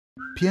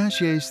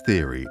Piaget's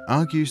theory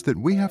argues that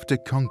we have to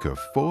conquer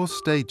 4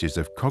 stages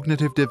of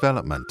cognitive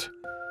development.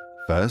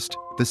 First,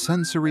 the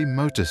sensory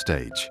motor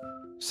stage.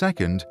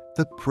 Second,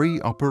 the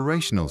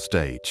pre-operational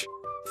stage.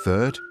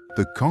 Third,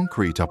 the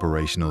concrete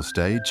operational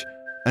stage.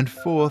 And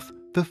fourth,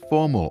 the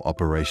formal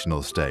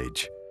operational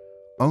stage.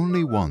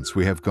 Only once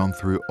we have gone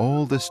through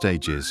all the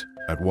stages,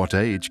 at what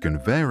age can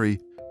vary,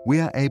 we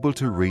are able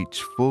to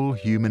reach full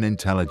human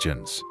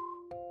intelligence.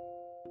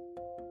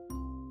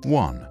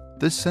 1.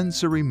 The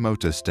sensory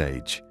motor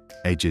stage,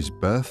 ages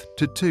birth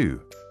to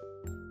 2.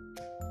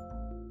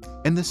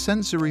 In the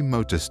sensory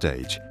motor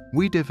stage,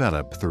 we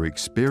develop through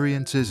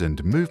experiences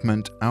and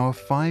movement our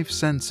 5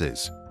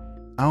 senses.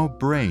 Our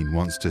brain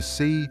wants to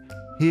see,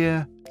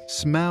 hear,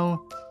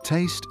 smell,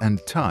 taste and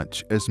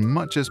touch as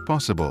much as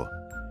possible.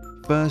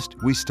 First,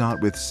 we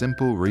start with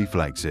simple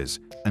reflexes,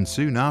 and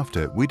soon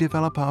after we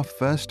develop our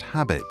first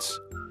habits.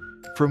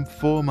 From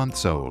 4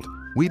 months old,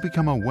 we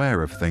become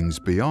aware of things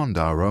beyond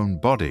our own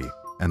body,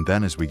 and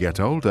then as we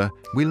get older,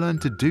 we learn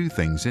to do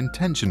things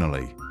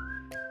intentionally.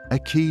 A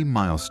key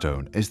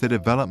milestone is the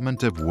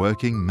development of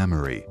working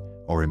memory,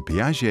 or in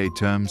Piaget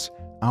terms,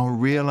 our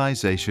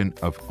realization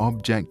of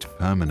object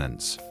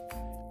permanence.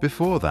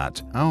 Before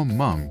that, our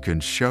mum can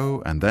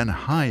show and then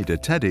hide a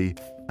teddy,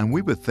 and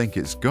we would think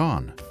it's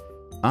gone.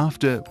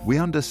 After, we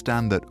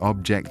understand that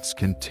objects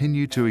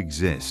continue to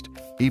exist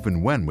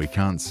even when we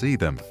can't see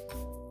them.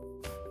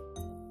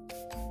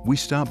 We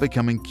start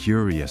becoming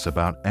curious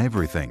about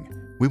everything.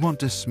 We want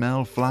to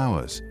smell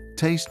flowers,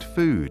 taste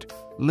food,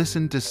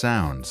 listen to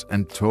sounds,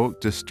 and talk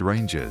to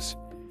strangers.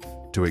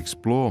 To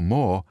explore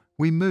more,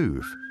 we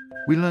move.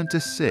 We learn to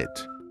sit,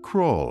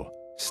 crawl,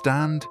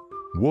 stand,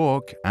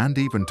 walk, and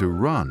even to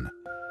run.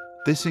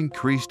 This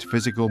increased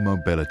physical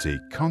mobility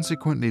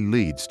consequently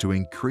leads to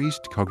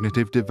increased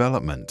cognitive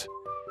development.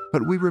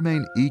 But we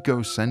remain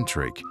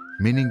egocentric,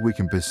 meaning we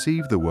can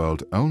perceive the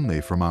world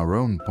only from our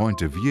own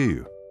point of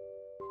view.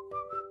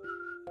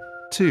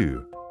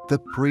 2. The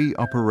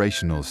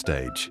pre-operational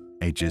stage,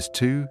 ages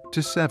 2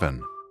 to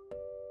 7.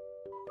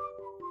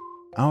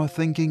 Our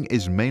thinking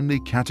is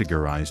mainly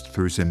categorized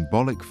through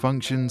symbolic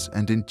functions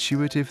and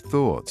intuitive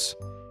thoughts.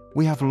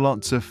 We have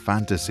lots of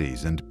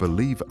fantasies and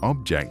believe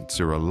objects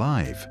are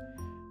alive.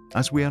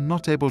 As we are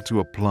not able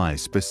to apply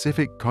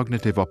specific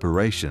cognitive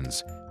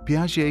operations,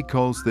 Piaget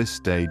calls this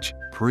stage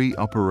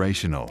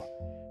pre-operational.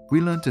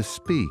 We learn to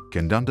speak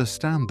and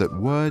understand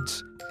that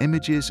words,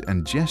 images,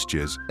 and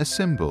gestures are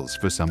symbols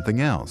for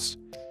something else.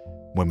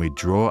 When we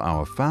draw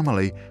our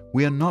family,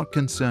 we are not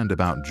concerned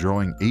about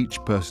drawing each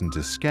person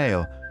to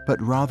scale,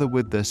 but rather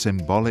with their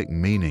symbolic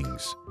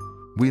meanings.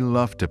 We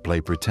love to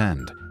play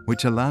pretend,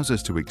 which allows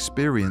us to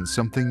experience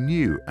something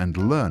new and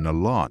learn a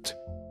lot.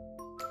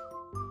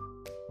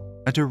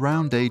 At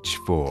around age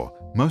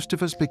 4, most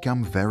of us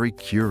become very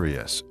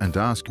curious and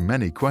ask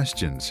many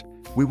questions.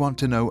 We want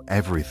to know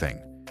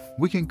everything.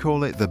 We can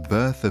call it the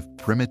birth of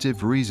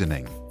primitive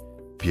reasoning.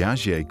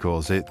 Piaget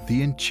calls it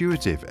the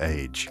intuitive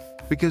age,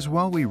 because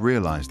while we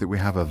realize that we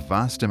have a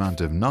vast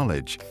amount of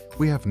knowledge,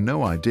 we have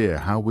no idea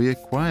how we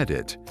acquired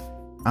it.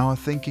 Our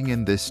thinking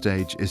in this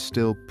stage is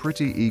still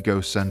pretty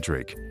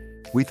egocentric.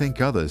 We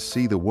think others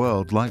see the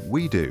world like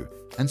we do,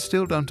 and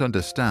still don't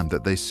understand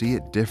that they see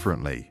it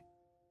differently.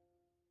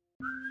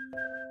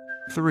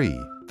 3.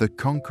 The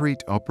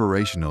concrete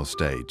operational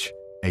stage,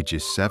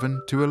 ages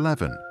 7 to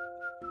 11.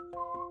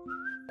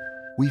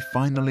 We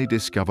finally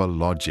discover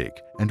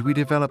logic and we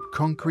develop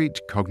concrete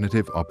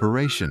cognitive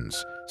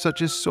operations,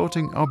 such as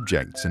sorting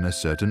objects in a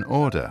certain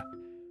order.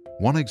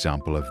 One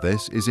example of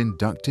this is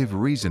inductive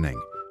reasoning,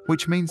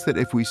 which means that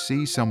if we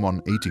see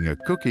someone eating a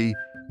cookie,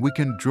 we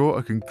can draw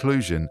a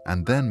conclusion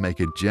and then make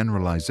a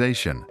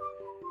generalization.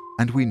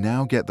 And we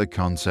now get the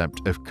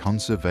concept of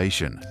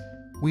conservation.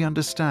 We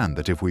understand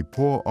that if we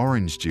pour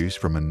orange juice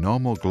from a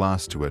normal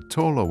glass to a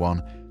taller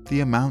one,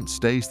 the amount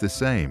stays the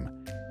same.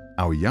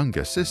 Our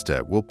younger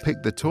sister will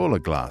pick the taller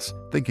glass,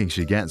 thinking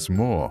she gets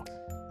more.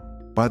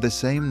 By the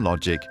same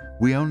logic,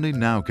 we only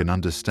now can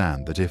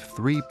understand that if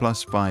 3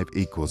 plus 5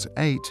 equals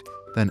 8,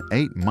 then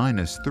 8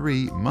 minus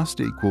 3 must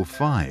equal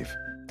 5.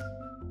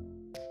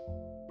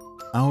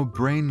 Our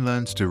brain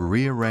learns to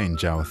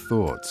rearrange our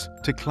thoughts,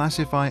 to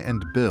classify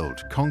and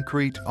build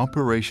concrete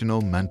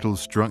operational mental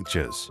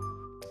structures.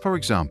 For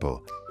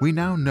example, we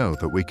now know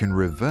that we can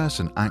reverse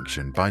an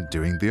action by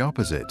doing the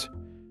opposite.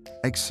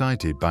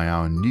 Excited by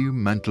our new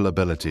mental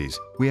abilities,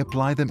 we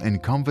apply them in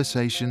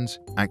conversations,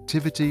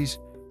 activities,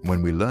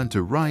 when we learn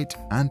to write,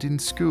 and in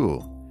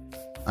school.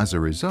 As a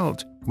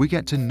result, we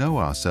get to know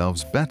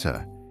ourselves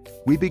better.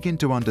 We begin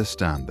to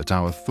understand that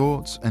our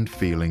thoughts and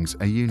feelings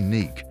are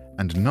unique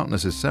and not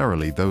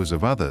necessarily those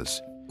of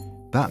others.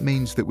 That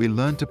means that we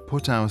learn to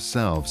put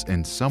ourselves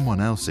in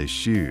someone else's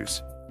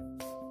shoes.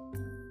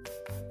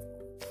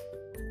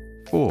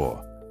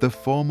 4. The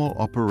formal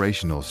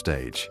operational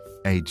stage,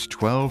 age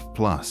 12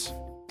 plus.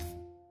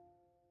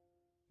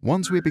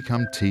 Once we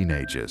become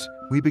teenagers,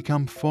 we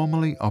become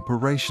formally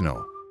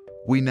operational.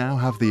 We now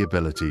have the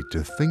ability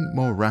to think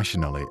more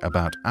rationally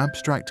about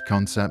abstract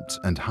concepts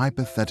and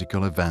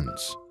hypothetical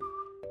events.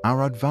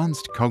 Our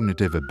advanced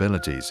cognitive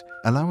abilities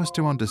allow us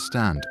to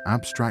understand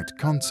abstract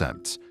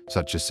concepts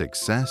such as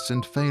success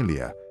and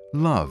failure,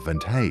 love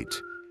and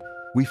hate.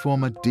 We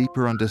form a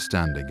deeper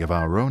understanding of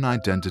our own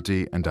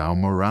identity and our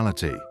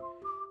morality.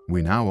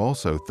 We now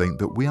also think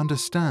that we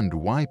understand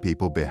why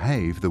people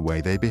behave the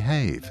way they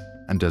behave,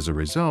 and as a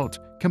result,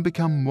 can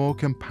become more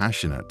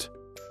compassionate.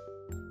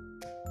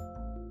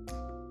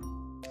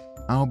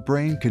 Our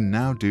brain can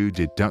now do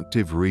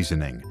deductive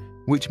reasoning,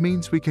 which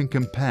means we can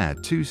compare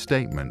two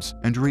statements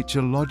and reach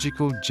a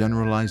logical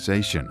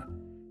generalization.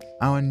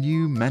 Our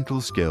new mental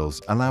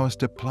skills allow us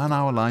to plan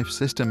our life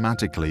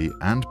systematically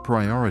and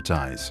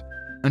prioritize,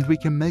 and we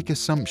can make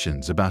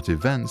assumptions about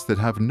events that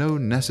have no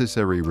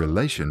necessary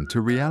relation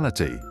to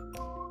reality.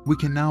 We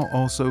can now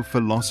also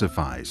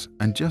philosophize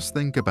and just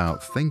think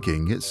about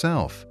thinking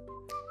itself.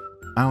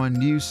 Our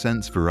new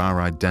sense for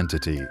our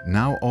identity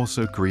now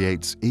also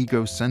creates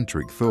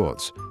egocentric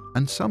thoughts,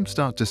 and some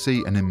start to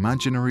see an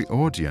imaginary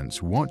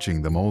audience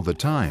watching them all the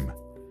time.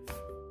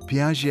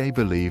 Piaget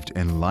believed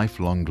in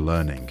lifelong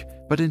learning,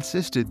 but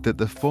insisted that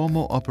the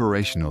formal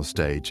operational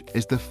stage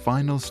is the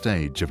final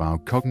stage of our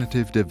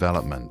cognitive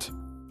development.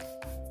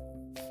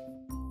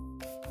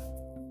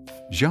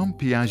 Jean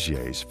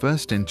Piaget's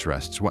first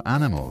interests were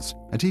animals,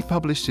 and he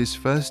published his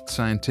first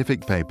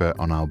scientific paper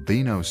on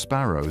albino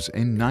sparrows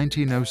in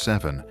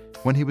 1907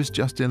 when he was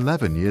just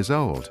 11 years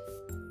old.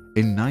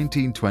 In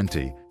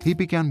 1920, he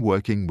began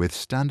working with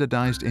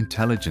standardized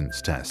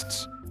intelligence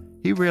tests.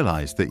 He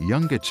realized that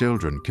younger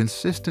children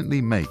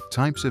consistently make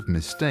types of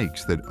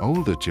mistakes that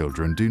older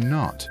children do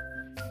not.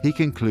 He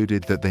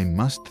concluded that they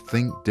must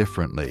think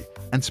differently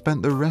and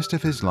spent the rest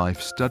of his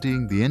life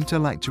studying the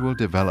intellectual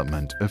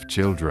development of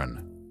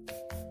children.